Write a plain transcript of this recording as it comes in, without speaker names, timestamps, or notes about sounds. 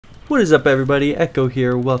What is up, everybody? Echo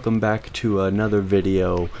here. Welcome back to another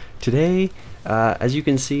video. Today, as you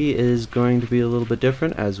can see, is going to be a little bit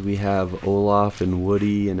different as we have Olaf and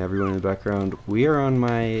Woody and everyone in the background. We are on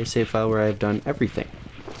my save file where I've done everything.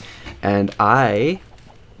 And I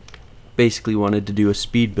basically wanted to do a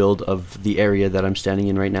speed build of the area that I'm standing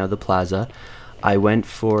in right now, the Plaza. I went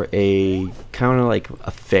for a kind of like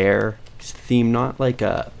a fair theme, not like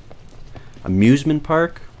a amusement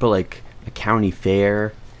park, but like a county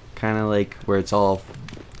fair, kind of like where it's all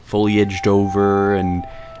foliaged over and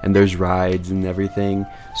there's rides and everything.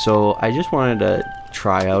 So I just wanted to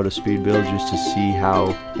try out a speed build just to see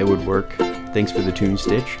how it would work. Thanks for the tune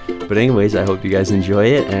stitch. But anyways, I hope you guys enjoy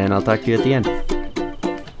it, and I'll talk to you at the end.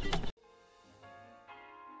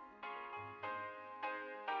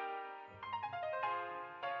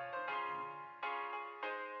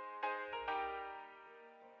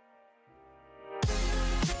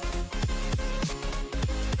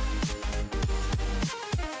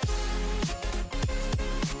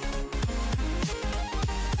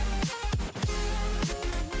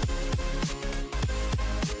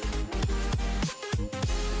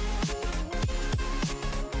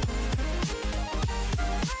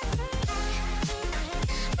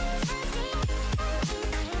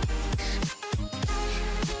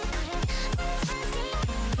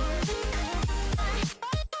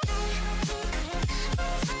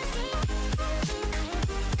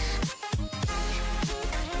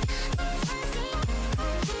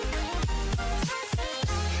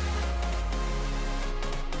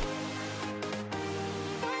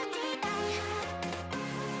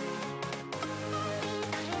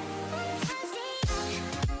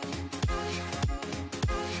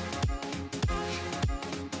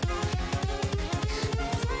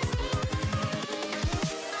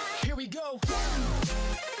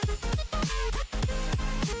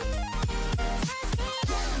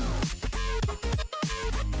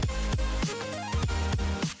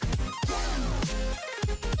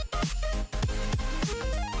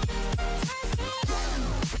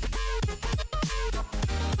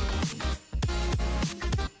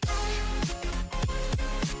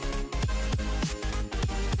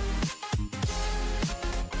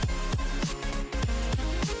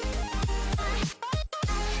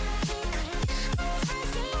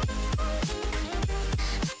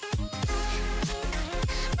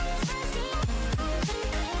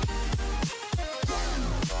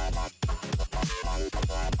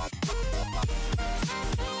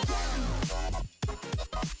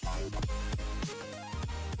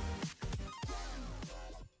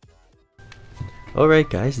 Alright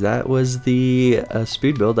guys, that was the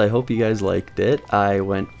speed build. I hope you guys liked it. I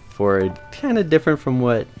went for it kind of different from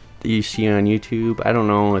what you see on YouTube. I don't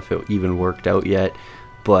know if it even worked out yet,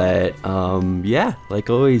 but yeah, like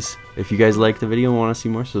always, if you guys like the video and want to see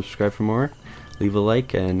more, subscribe for more, leave a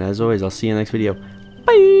like, and as always, I'll see you in the next video.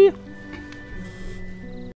 Bye!